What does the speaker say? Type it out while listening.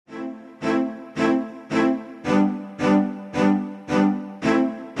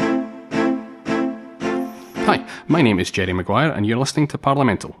Hi, my name is Jerry Maguire and you're listening to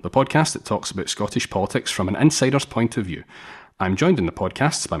Parliamental, the podcast that talks about Scottish politics from an insider's point of view. I'm joined in the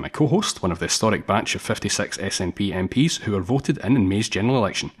podcasts by my co-host, one of the historic batch of 56 SNP MPs who were voted in May's general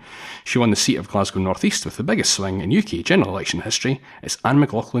election. She won the seat of Glasgow North East with the biggest swing in UK general election history. It's Anne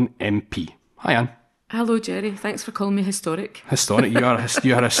McLaughlin MP. Hi Anne. Hello Jerry, thanks for calling me historic. Historic, you are a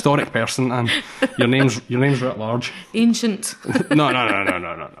historic person, and your name's writ large. Ancient. No.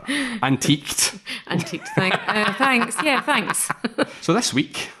 Antiqued. Thanks. So this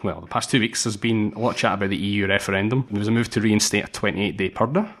week, well, the past 2 weeks, there's been a lot of chat about the EU referendum. There was a move to reinstate a 28-day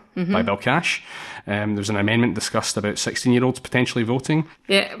purdah by Bill Cash. There was an amendment discussed about 16-year-olds potentially voting.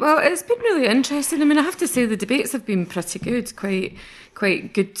 Yeah, well, it's been really interesting. I mean, I have to say the debates have been pretty good,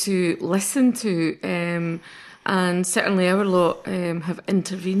 quite good to listen to. And certainly our lot have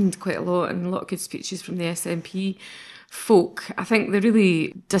intervened quite a lot, and a lot of good speeches from the SNP folk. I think the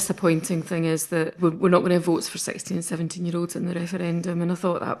really disappointing thing is that we're not going to have votes for 16 and 17-year-olds in the referendum, and I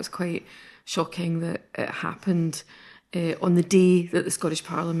thought that was quite shocking that it happened on the day that the Scottish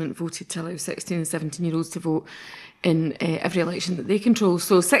Parliament voted to allow 16 and 17-year-olds to vote in every election that they control.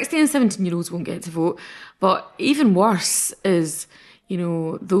 So 16 and 17-year-olds won't get to vote, but even worse is, you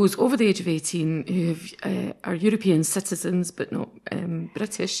know, those over the age of 18 who are European citizens but not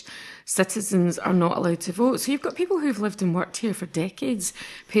British citizens are not allowed to vote. So you've got people who've lived and worked here for decades,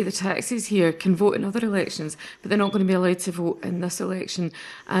 pay the taxes here, can vote in other elections, but they're not going to be allowed to vote in this election.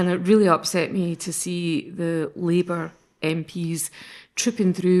 And it really upset me to see the Labour MPs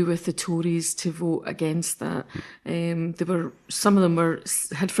trooping through with the Tories to vote against that. Some of them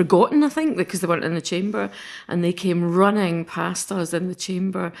had forgotten, I think, because they weren't in the chamber, and they came running past us in the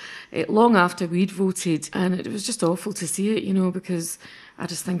chamber long after we'd voted, and it was just awful to see it, you know, because I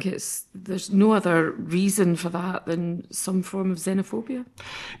just think there's no other reason for that than some form of xenophobia.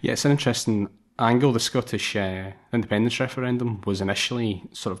 Yeah, it's an interesting angle. The Scottish independence referendum was initially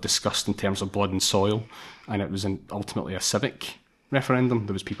sort of discussed in terms of blood and soil, and it was ultimately a civic referendum.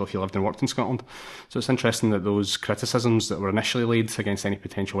 There was people who lived and worked in Scotland. So it's interesting that those criticisms that were initially laid against any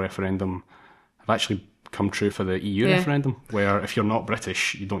potential referendum have actually come true for the EU referendum, where if you're not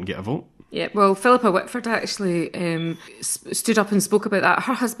British, you don't get a vote. Yeah, well, Philippa Whitford actually stood up and spoke about that.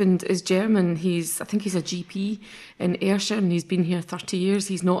 Her husband is German. I think he's a GP in Ayrshire, and he's been here 30 years.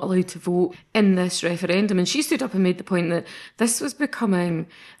 He's not allowed to vote in this referendum. And she stood up and made the point that this was becoming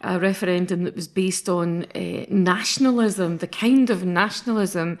a referendum that was based on nationalism, the kind of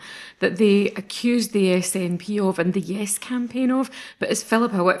nationalism that they accused the SNP of and the Yes campaign of. But as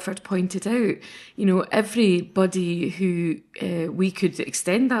Philippa Whitford pointed out, you know, everybody who we could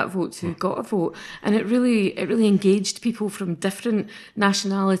extend that vote to got a vote, and it really engaged people from different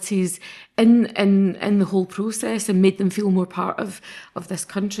nationalities in the whole process and made them feel more part of this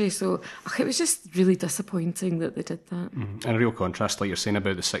country. So it was just really disappointing that they did that. And a real contrast, like you're saying,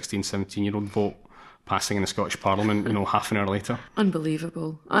 about the 16, 17-year-old vote passing in the Scottish Parliament, you know, half an hour later.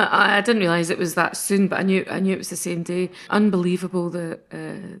 Unbelievable. I didn't realise it was that soon, but I knew it was the same day. Unbelievable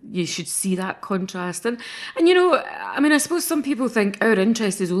that you should see that contrast. And you know, I mean, I suppose some people think our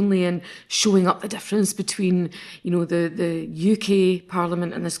interest is only in showing up the difference between, you know, the UK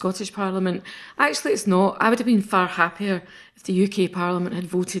Parliament and the Scottish Parliament. Actually, it's not. I would have been far happier if the UK Parliament had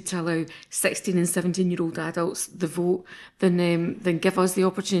voted to allow 16 and 17-year-old adults the vote than give us the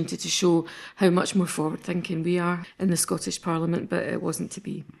opportunity to show how much more forward-thinking we are in the Scottish Parliament, but it wasn't to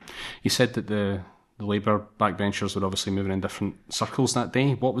be. You said that the Labour backbenchers were obviously moving in different circles that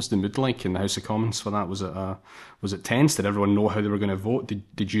day. What was the mood like in the House of Commons for that? Was it tense? Did everyone know how they were going to vote?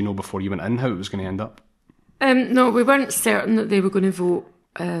 Did you know before you went in how it was going to end up? No, we weren't certain that they were going to vote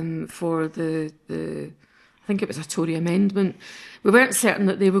for the I think it was a Tory amendment. We weren't certain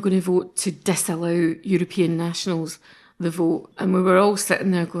that they were going to vote to disallow European nationals the vote, and we were all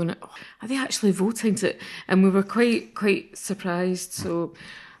sitting there going, oh, are they actually voting to? And we were quite surprised. So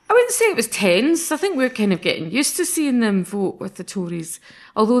I wouldn't say it was tense. I think we're kind of getting used to seeing them vote with the Tories.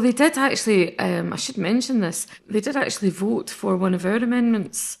 Although they did actually, I should mention this, they did actually vote for one of our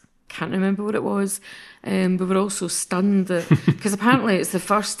amendments. Can't remember what it was. We were also stunned that, because apparently it's the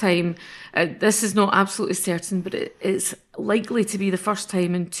first time, this is not absolutely certain, but it's likely to be the first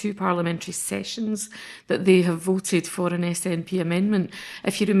time in 2 parliamentary sessions that they have voted for an SNP amendment.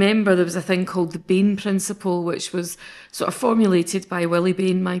 If you remember, there was a thing called the Bain Principle, which was sort of formulated by Willie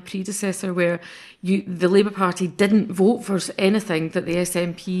Bain, my predecessor, where the Labour Party didn't vote for anything that the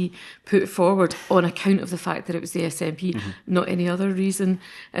SNP put forward on account of the fact that it was the SNP, not any other reason.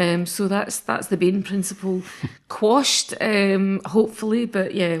 So that's the Bain Principle quashed, hopefully.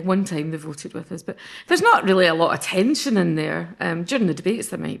 But yeah, one time they voted with us. But there's not really a lot of tension in there. During the debates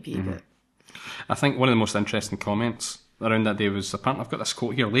there might be, but... I think one of the most interesting comments around that day was, apparently, I've got this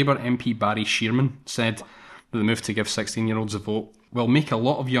quote here, Labour MP Barry Shearman said that the move to give 16-year-olds a vote will make a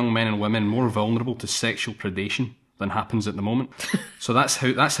lot of young men and women more vulnerable to sexual predation than happens at the moment. So that's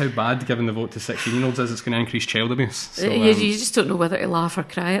how bad giving the vote to 16-year-olds is. It's going to increase child abuse. So, you just don't know whether to laugh or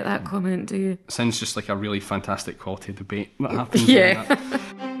cry at that comment, do you? Sounds just like a really fantastic quality debate that happens. Yeah.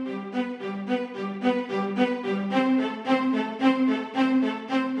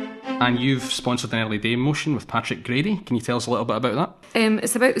 And you've sponsored an early day motion with Patrick Grady. Can you tell us a little bit about that?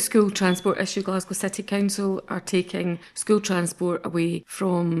 It's about the school transport issue. Glasgow City Council are taking school transport away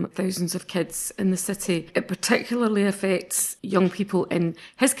from thousands of kids in the city. It particularly affects young people in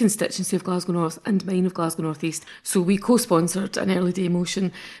his constituency of Glasgow North and mine of Glasgow North East. So we co-sponsored an early day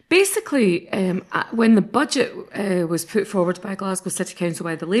motion. Basically, when the budget was put forward by Glasgow City Council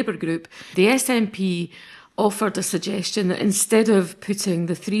by the Labour group, the SNP offered a suggestion that instead of putting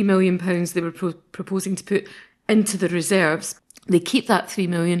the £3 million they were proposing to put into the reserves, they keep that £3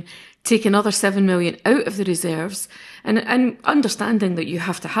 million, take another £7 million out of the reserves, and understanding that you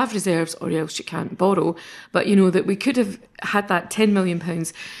have to have reserves or else you can't borrow, but you know that we could have had that £10 million,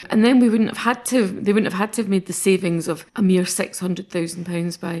 and then they wouldn't have had to have made the savings of a mere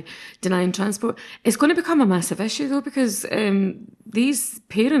 £600,000 by denying transport. It's going to become a massive issue though, because these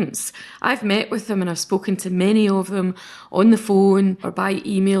parents, I've met with them and I've spoken to many of them on the phone or by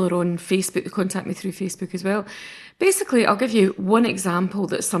email or on Facebook. They contact me through Facebook as well. Basically, I'll give you one example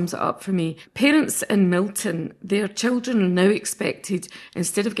that sums it up for me. Parents in Milton, their children are now expected,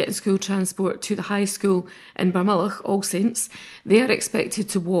 instead of getting school transport to the high school in Barmulloch, All Saints, they are expected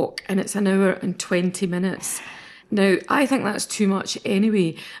to walk, and it's 1 hour and 20 minutes. Now, I think that's too much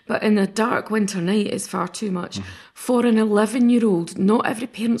anyway, but in a dark winter night, it's far too much. Mm-hmm. For an 11-year-old, not every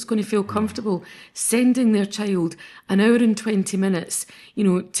parent's going to feel comfortable sending their child 1 hour and 20 minutes,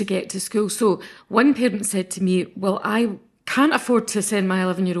 to get to school. So one parent said to me, well, I can't afford to send my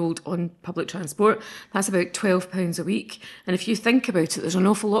 11-year-old on public transport. That's about £12 a week. And if you think about it, there's an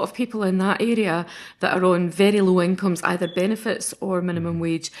awful lot of people in that area that are on very low incomes, either benefits or minimum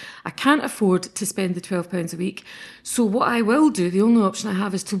wage. I can't afford to spend the £12 a week. So what I will do, the only option I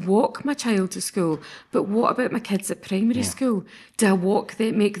have, is to walk my child to school. But what about my kids at primary school? Do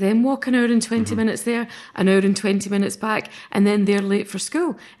I make them walk 1 hour and 20 minutes there, 1 hour and 20 minutes back, and then they're late for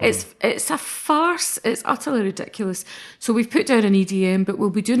school? It's a farce. It's utterly ridiculous. So we've put down an EDM, but we'll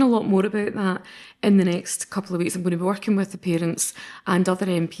be doing a lot more about that in the next couple of weeks. I'm going to be working with the parents and other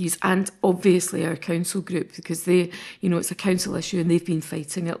MPs and obviously our council group, because it's a council issue and they've been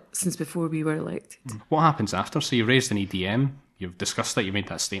fighting it since before we were elected. What happens after? So you raised an EDM, you've discussed it, you made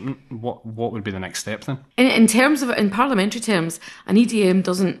that statement. What would be the next step then? In parliamentary terms, an EDM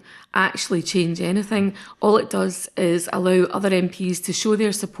doesn't actually change anything. All it does is allow other MPs to show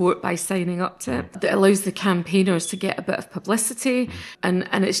their support by signing up to it. It allows the campaigners to get a bit of publicity, and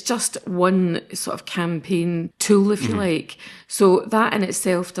it's just one sort of campaign tool, if you like. So that in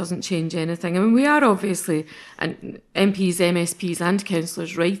itself doesn't change anything. I mean, we are obviously, and MPs, MSPs and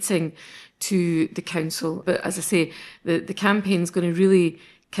councillors writing to the council. But as I say, the campaign's going to really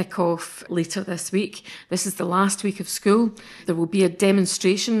kick off later this week. This is the last week of school. There will be a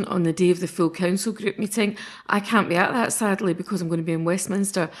demonstration on the day of the full council group meeting. I can't be at that, sadly, because I'm going to be in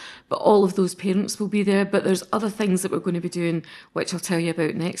Westminster, but all of those parents will be there. But there's other things that we're going to be doing, which I'll tell you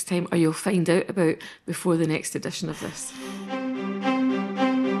about next time, or you'll find out about before the next edition of this.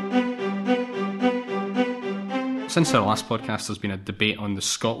 Since our last podcast, there's been a debate on the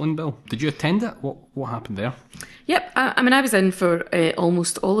Scotland Bill. Did you attend it? What happened there? Yep, I was in for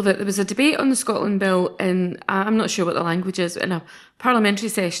almost all of it. There was a debate on the Scotland Bill in, I'm not sure what the language is, in a parliamentary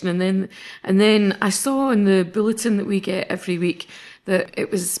session, and then I saw in the bulletin that we get every week that it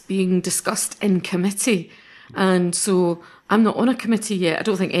was being discussed in committee. And so I'm not on a committee yet. I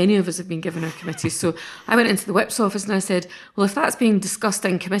don't think any of us have been given our committees. So I went into the Whip's office and I said, well, if that's being discussed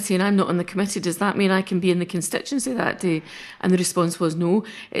in committee and I'm not on the committee, does that mean I can be in the constituency that day? And the response was no.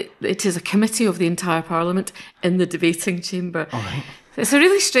 It is a committee of the entire Parliament in the debating chamber. All right. It's a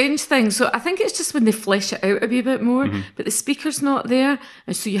really strange thing. So I think it's just when they flesh it out a wee bit more, but the speaker's not there.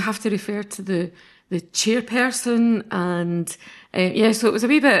 And so you have to refer to the chairperson, and so it was a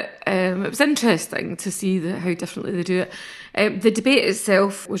wee bit, it was interesting to see how differently they do it. The debate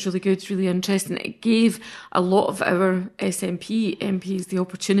itself was really good, really interesting. It gave a lot of our SNP MPs the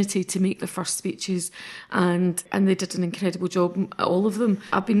opportunity to make their first speeches, and they did an incredible job, all of them.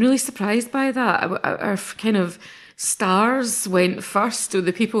 I've been really surprised by that. Our kind of stars went first, or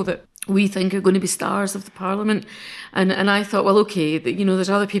the people that we think are going to be stars of the Parliament. And I thought, well, okay, there's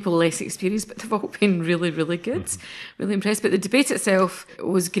other people less experienced, but they've all been really, really good, really impressed. But the debate itself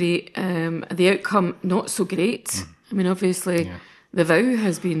was great. The outcome, not so great. I mean, obviously, the vow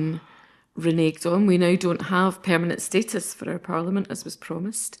has been reneged on. We now don't have permanent status for our Parliament, as was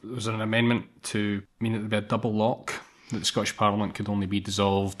promised. There was an amendment to mean that there'd be a double lock, that the Scottish Parliament could only be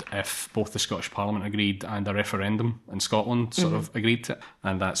dissolved if both the Scottish Parliament agreed and a referendum in Scotland sort of agreed to it,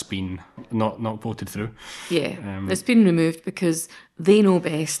 and that's been not voted through. Yeah, it's been removed because they know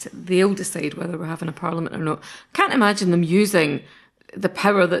best. They'll decide whether we're having a Parliament or not. Can't imagine them using the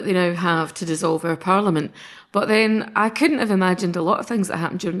power that they now have to dissolve our Parliament. But then I couldn't have imagined a lot of things that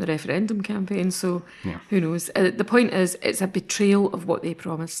happened during the referendum campaign, so who knows. The point is, it's a betrayal of what they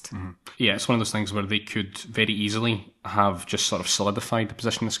promised. Yeah, it's one of those things where they could very easily have just sort of solidified the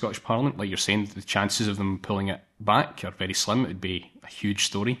position of the Scottish Parliament. Like you're saying, the chances of them pulling it back are very slim. It would be a huge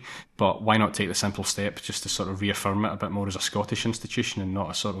story. But why not take the simple step just to sort of reaffirm it a bit more as a Scottish institution and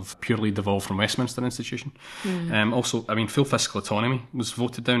not a sort of purely devolved from Westminster institution? Also, I mean, full fiscal autonomy was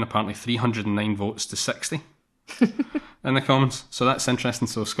voted down, apparently 309 votes to 60 in the Commons. So that's interesting.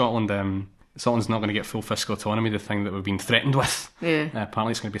 So Scotland's not going to get full fiscal autonomy, the thing that we've been threatened with.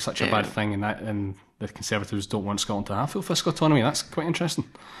 Apparently it's going to be such a bad thing, and the Conservatives don't want Scotland to have full fiscal autonomy. That's quite interesting.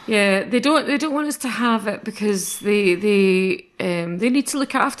 Yeah, they don't want us to have it because they need to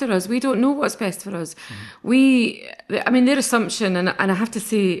look after us. We don't know what's best for us. Their assumption, and I have to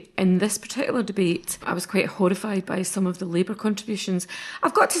say, in this particular debate, I was quite horrified by some of the Labour contributions.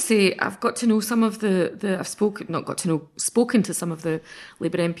 I've got to say, I've got to know some of spoken to some of the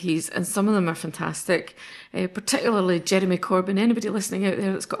Labour MPs, and some of them are fantastic. Particularly Jeremy Corbyn. Anybody listening out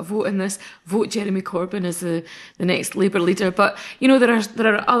there that's got a vote in this, vote Jeremy Corbyn as the next Labour leader. But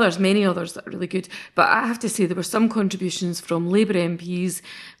there are others, many others that are really good. But I have to say there were some contributions from Labour MPs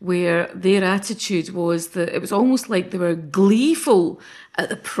where their attitude was that it was almost like they were gleeful at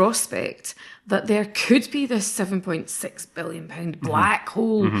the prospect that there could be this £7.6 billion black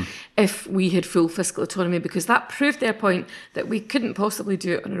hole if we had full fiscal autonomy, because that proved their point that we couldn't possibly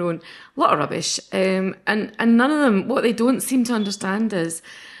do it on our own. A lot of rubbish. And none of them, what they don't seem to understand is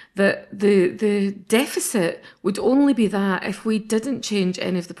that the deficit would only be that if we didn't change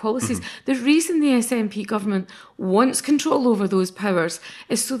any of the policies. The reason the SNP government wants control over those powers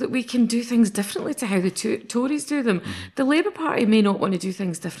is so that we can do things differently to how the Tories do them. The Labour Party may not want to do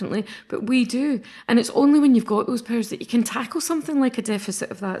things differently, but we do. And it's only when you've got those powers that you can tackle something like a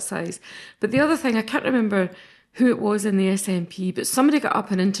deficit of that size. But the other thing, I can't remember who it was in the SNP, but somebody got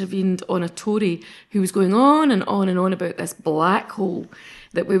up and intervened on a Tory who was going on and on and on about this black hole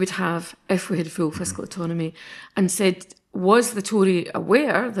that we would have if we had full fiscal autonomy, and said, was the Tory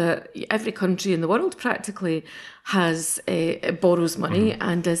aware that every country in the world practically borrows money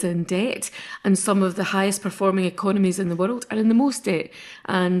and is in debt, and some of the highest performing economies in the world are in the most debt?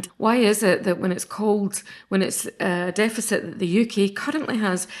 And why is it that when it's a deficit that the UK currently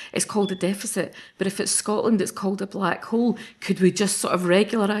has, it's called a deficit, but if it's Scotland, it's called a black hole? Could we just sort of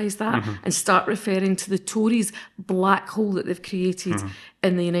regularise that and start referring to the Tories' black hole that they've created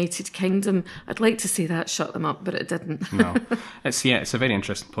in the United Kingdom? I'd like to see that shut them up, but it didn't. No, it's a very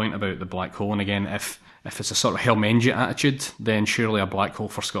interesting point about the black hole. And again, if it's a sort of Helmengia attitude, then surely a black hole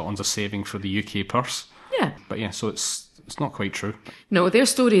for Scotland's a saving for the UK purse. Yeah. But yeah, so it's not quite true. No, their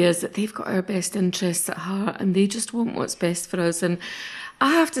story is that they've got our best interests at heart and they just want what's best for us. And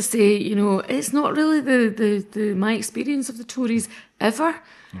I have to say, it's not really the my experience of the Tories ever.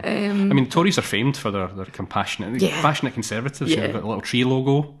 Tories are famed for their compassionate Conservatives. They've got a little tree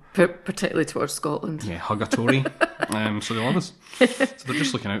logo. Particularly towards Scotland. Yeah, hug a Tory. So they love us. So they're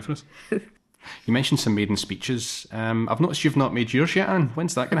just looking out for us. You mentioned some maiden speeches. I've noticed you've not made yours yet, Anne.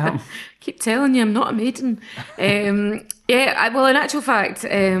 When's that going to happen? Keep telling you, I'm not a maiden. In actual fact,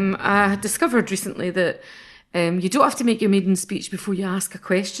 I discovered recently that you don't have to make your maiden speech before you ask a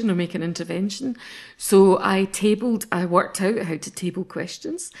question or make an intervention. So I worked out how to table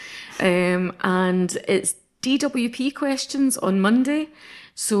questions. And it's DWP questions on Monday.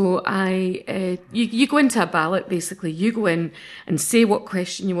 So you go into a ballot, basically. You go in and say what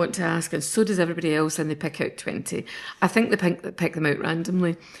question you want to ask, and so does everybody else, and they pick out 20. I think they pick them out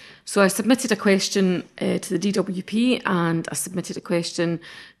randomly. So I submitted a question to the DWP, and I submitted a question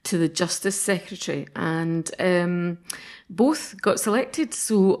to the Justice Secretary, and both got selected.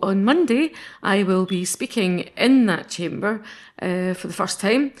 So on Monday, I will be speaking in that chamber for the first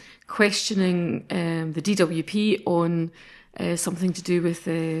time, questioning the DWP on something to do with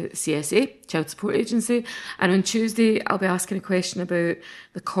the CSA, Child Support Agency. And on Tuesday, I'll be asking a question about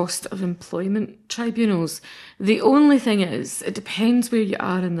the cost of employment tribunals. The only thing is, it depends where you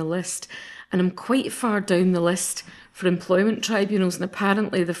are in the list. And I'm quite far down the list for employment tribunals, and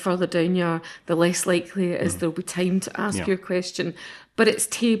apparently the further down you are, the less likely it is there'll be time to ask your question. But it's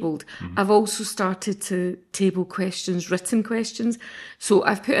tabled. I've also started to table questions, written questions. So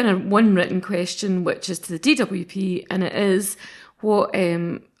I've put in one written question, which is to the DWP, and it is, what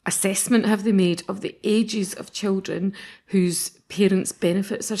assessment have they made of the ages of children whose parents'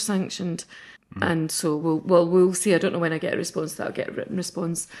 benefits are sanctioned? And so we'll see. I don't know when I get a response to that. I'll get a written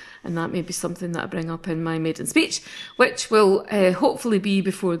response, and that may be something that I bring up in my maiden speech, which will hopefully be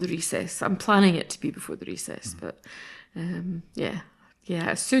before the recess. I'm planning it to be before the recess, but soon.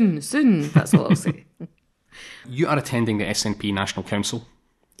 That's all I'll say. You are attending the SNP National Council.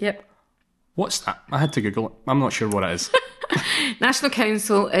 Yep. What's that? I had to Google it. I'm not sure what it is. National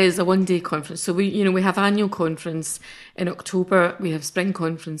Council is a one-day conference. So we have annual conference in October. We have spring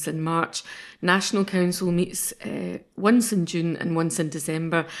conference in March. National Council meets once in June and once in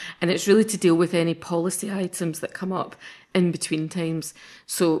December, and it's really to deal with any policy items that come up in between times.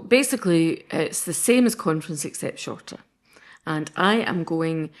 So basically, it's the same as conference except shorter. And I am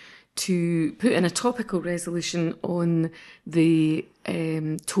going to put in a topical resolution on the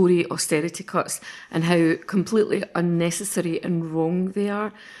Tory austerity cuts and how completely unnecessary and wrong they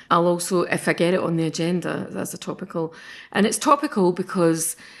are. I'll also, if I get it on the agenda, that's a topical. And it's topical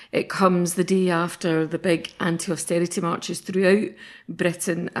because it comes the day after the big anti-austerity marches throughout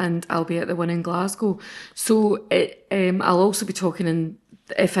Britain, and I'll be at the one in Glasgow. So I'll also be talking,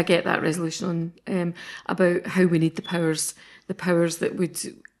 if I get that resolution on, about how we need the powers that would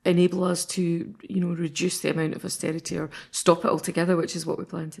enable us to, reduce the amount of austerity or stop it altogether, which is what we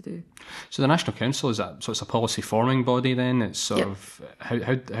plan to do. So the National Council, is that, so it's a policy forming body then? It's sort of,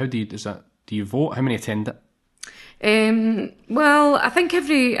 how do you vote? How many attend it? Well, I think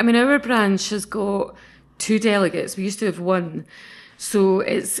our branch has got 2 delegates. We used to have 1. So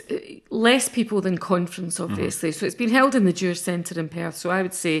it's less people than conference, obviously. Mm-hmm. So it's been held in the Dewar Centre in Perth. So I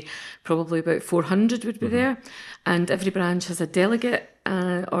would say probably about 400 would be there. And every branch has a delegate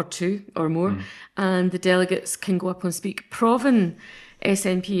or 2 or more. And the delegates can go up and speak. Provan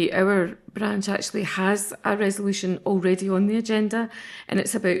SNP, our branch, actually has a resolution already on the agenda, and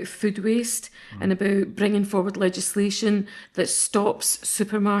it's about food waste and about bringing forward legislation that stops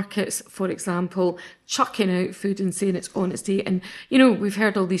supermarkets, for example, chucking out food and saying it's on its day. And, we've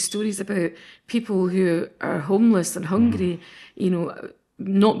heard all these stories about people who are homeless and hungry,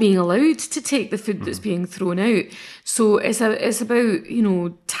 not being allowed to take the food that's being thrown out. So it's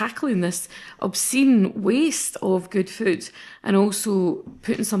about, tackling this obscene waste of good food and also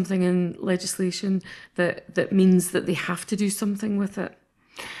putting something in legislation that means that they have to do something with it.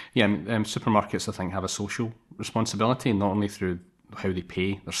 Yeah, supermarkets, I think, have a social responsibility, not only through how they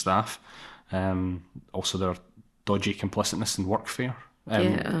pay their staff, also their dodgy complicitness in workfare.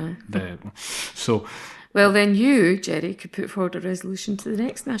 Well, then you, Jerry, could put forward a resolution to the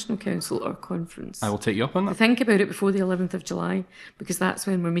next National Council or conference. I will take you up on that. Think about it before the 11th of July, because that's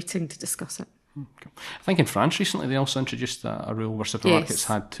when we're meeting to discuss it. Okay. I think in France recently they also introduced a rule where supermarkets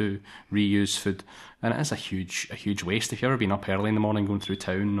had to reuse food, and it is a huge waste. If you've ever been up early in the morning going through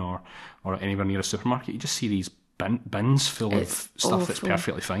town or anywhere near a supermarket, you just see these bins full of stuff awful. That's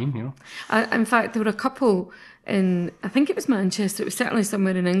perfectly fine, In fact, there were a couple in, I think it was Manchester, it was certainly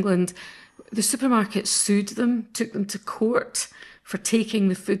somewhere in England. The supermarket sued them, took them to court for taking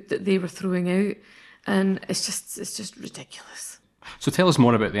the food that they were throwing out, and it's just ridiculous. So tell us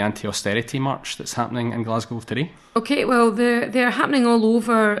more about the anti-austerity march that's happening in Glasgow today. Okay, well, they're happening all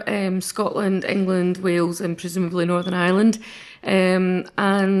over Scotland, England, Wales, and presumably Northern Ireland.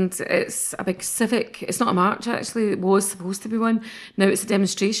 And it's a big civic. It's not a march, actually. It was supposed to be one. Now it's a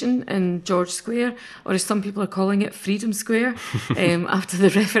demonstration in George Square, or as some people are calling it, Freedom Square, after the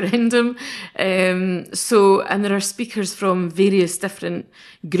referendum. And there are speakers from various different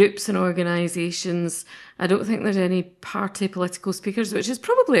groups and organisations. I don't think there's any party political speakers, which is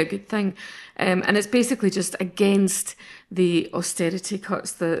probably a good thing. And it's basically just against the austerity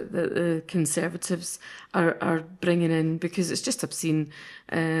cuts that the Conservatives are bringing in, because it's just obscene,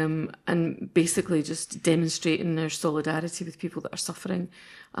 and basically just demonstrating their solidarity with people that are suffering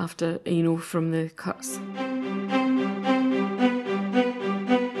after, from the cuts.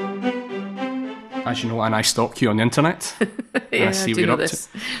 As you know, and I stalk you on the internet. Yeah, I see what you're up to.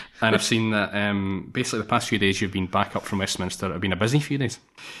 And I've seen that basically the past few days you've been back up from Westminster. It have been a busy few days.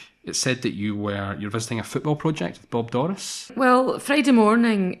 It said that you're visiting a football project with Bob Doris. Well, Friday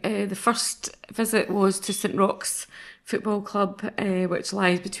morning, the first visit was to St Roch's Football Club, which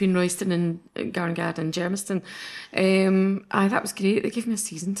lies between Royston and Garngad and Germiston. That was great. They gave me a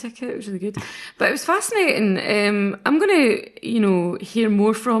season ticket. It was really good. But it was fascinating. I'm going to, hear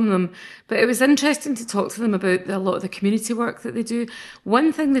more from them. But it was interesting to talk to them about a lot of the community work that they do.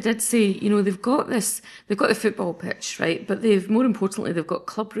 One thing they did say, they've got the football pitch, right? But more importantly, they've got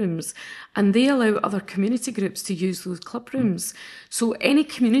club rooms, and they allow other community groups to use those club rooms. So any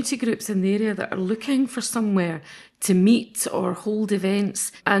community groups in the area that are looking for somewhere to meet or hold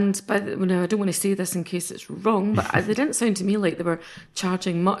events, and I don't want to say this in case it's wrong, but they didn't sound to me like they were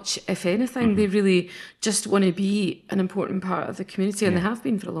charging much, if anything. They really just want to be an important part of the community, and they have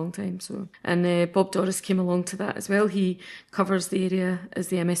been for a long time. So, and Bob Doris came along to that as well. He covers the area as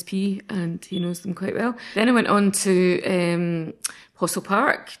the MSP, and he knows them quite well. Then I went on to Hossel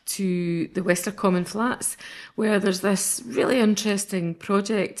Park, to the Wester Common Flats, where there's this really interesting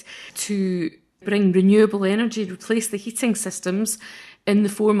project to bring renewable energy, replace the heating systems in the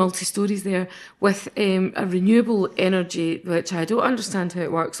 4 multi-stories there with a renewable energy, which I don't understand how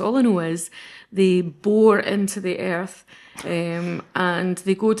it works. All I know is they bore into the earth and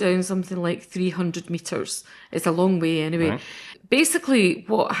they go down something like 300 metres. It's a long way anyway. Right. Basically,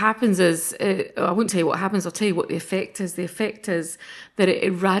 what happens is, I won't tell you what happens, I'll tell you what the effect is. The effect is that it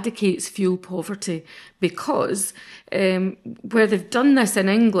eradicates fuel poverty, because where they've done this in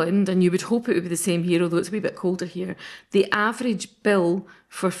England, and you would hope it would be the same here, although it's a wee bit colder here, the average bill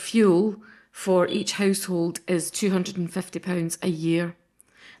for fuel for each household is £250 a year.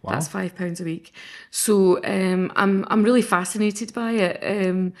 Wow. That's £5 a week. So I'm really fascinated by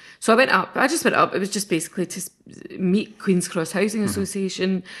it. So I just went up. It was just basically to meet Queen's Cross Housing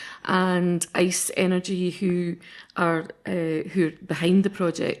Association and ICE Energy, who are behind the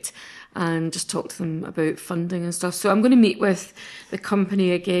project, and just talk to them about funding and stuff. So I'm going to meet with the company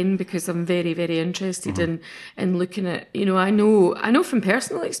again, because I'm very, very interested in looking at, I know from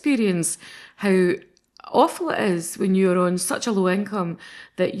personal experience how awful it is when you're on such a low income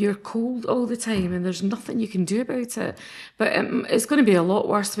that you're cold all the time and there's nothing you can do about it. But it's going to be a lot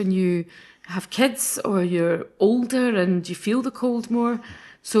worse when you have kids or you're older and you feel the cold more.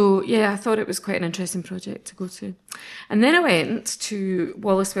 So yeah, I thought it was quite an interesting project to go to. And then I went to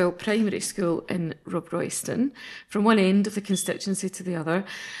Wallacewell Primary School in Rob Royston, from one end of the constituency to the other.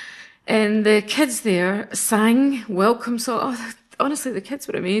 And the kids there sang welcome song. Honestly, the kids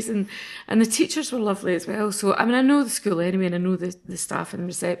were amazing, and the teachers were lovely as well. So, I know the school anyway, and I know the staff and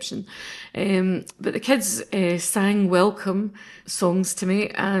reception. But the kids sang welcome songs to me,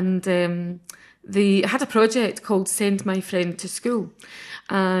 and they had a project called Send My Friend to School.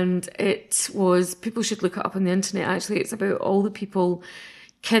 And it was, people should look it up on the internet actually, it's about all the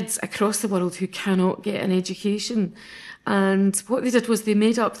kids across the world who cannot get an education. And what they did was they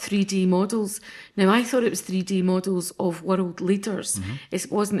made up 3D models. Now, I thought it was 3D models of world leaders.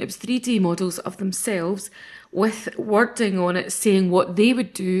 It wasn't. It was 3D models of themselves with wording on it saying what they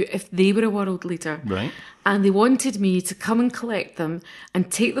would do if they were a world leader. Right. And they wanted me to come and collect them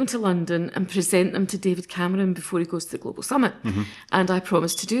and take them to London and present them to David Cameron before he goes to the Global Summit. And I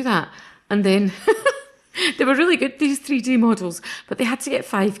promised to do that. And then... They were really good, these 3D models, but they had to get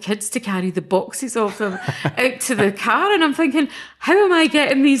 5 kids to carry the boxes of them out to the car. And I'm thinking, how am I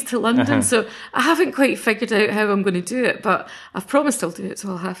getting these to London? So I haven't quite figured out how I'm going to do it, but I've promised I'll do it, so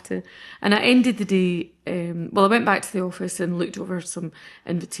I'll have to. And I ended the day, I went back to the office and looked over some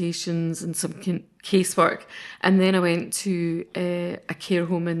invitations and some casework. And then I went to a care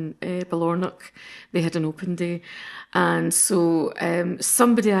home in Balornock. They had an open day. And so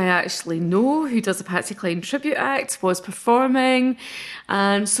somebody I actually know who does a Patsy Cline tribute act was performing.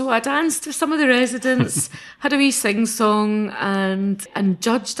 And so I danced with some of the residents, had a wee sing-song and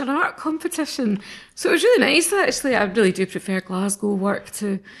judged an art competition. So it was really nice, actually. I really do prefer Glasgow work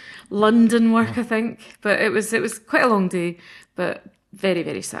to London work, I think. But it was quite a long day, but very,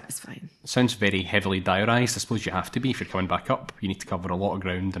 very satisfying. It sounds very heavily diarised. I suppose you have to be if you're coming back up. You need to cover a lot of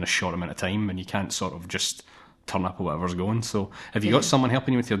ground in a short amount of time, and you can't sort of just turn up or whatever's going. So have you got someone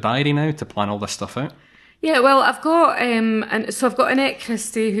helping you with your diary now to plan all this stuff out? Yeah, well, I've got I've got Annette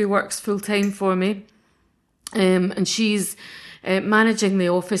Christie who works full time for me, and she's managing the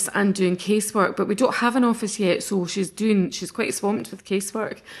office and doing casework, but we don't have an office yet, so she's quite swamped with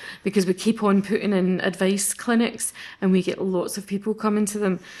casework because we keep on putting in advice clinics and we get lots of people coming to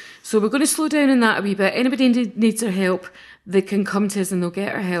them. So we're going to slow down on that a wee bit. Anybody needs our help, they can come to us and they'll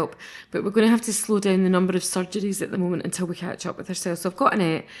get our help, but we're going to have to slow down the number of surgeries at the moment until we catch up with ourselves. So I've got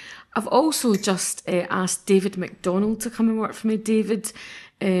Annette. I've also just asked David McDonald to come and work for me. David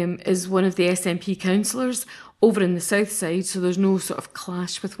is one of the SNP councillors over in the south side, so there's no sort of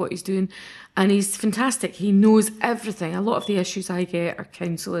clash with what he's doing. And he's fantastic. He knows everything. A lot of the issues I get are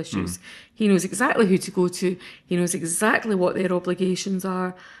council issues. He knows exactly who to go to. He knows exactly what their obligations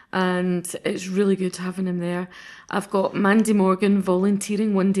are. And it's really good having him there. I've got Mandy Morgan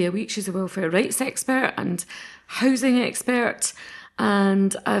volunteering 1 day a week. She's a welfare rights expert and housing expert.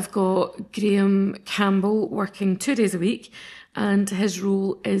 And I've got Graham Campbell working 2 days a week. And his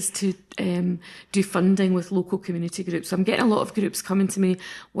role is to do funding with local community groups. So I'm getting a lot of groups coming to me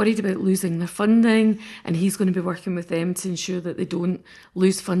worried about losing their funding, and he's going to be working with them to ensure that they don't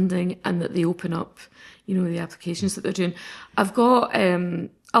lose funding and that they open up, the applications that they're doing. I've got,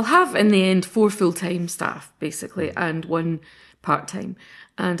 I'll have in the end 4 full-time staff basically and 1 part-time.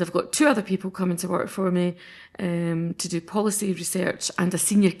 And I've got 2 other people coming to work for me to do policy research and a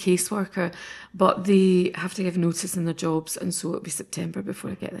senior caseworker, but they have to give notice in their jobs, and so it'll be September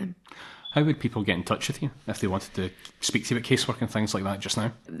before I get them. How would people get in touch with you if they wanted to speak to you about casework and things like that just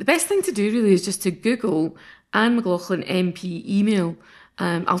now? The best thing to do really is just to Google Anne McLaughlin MP email.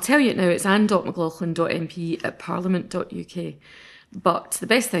 I'll tell you it now, it's anne.mclaughlin.mp@parliament.uk. But the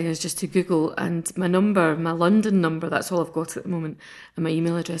best thing is just to Google, and my number, my London number, that's all I've got at the moment, and my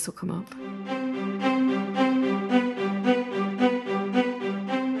email address will come up.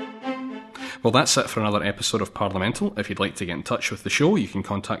 Well, that's it for another episode of Parliamental. If you'd like to get in touch with the show, you can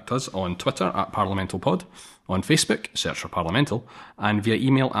contact us on Twitter @ParliamentalPod, on Facebook, search for Parliamental, and via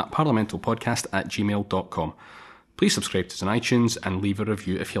email at parliamentalpodcast@gmail.com. Please subscribe to us on iTunes and leave a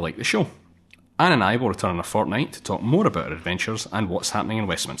review if you like the show. Anne and I will return in a fortnight to talk more about our adventures and what's happening in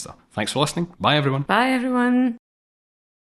Westminster. Thanks for listening. Bye, everyone. Bye, everyone.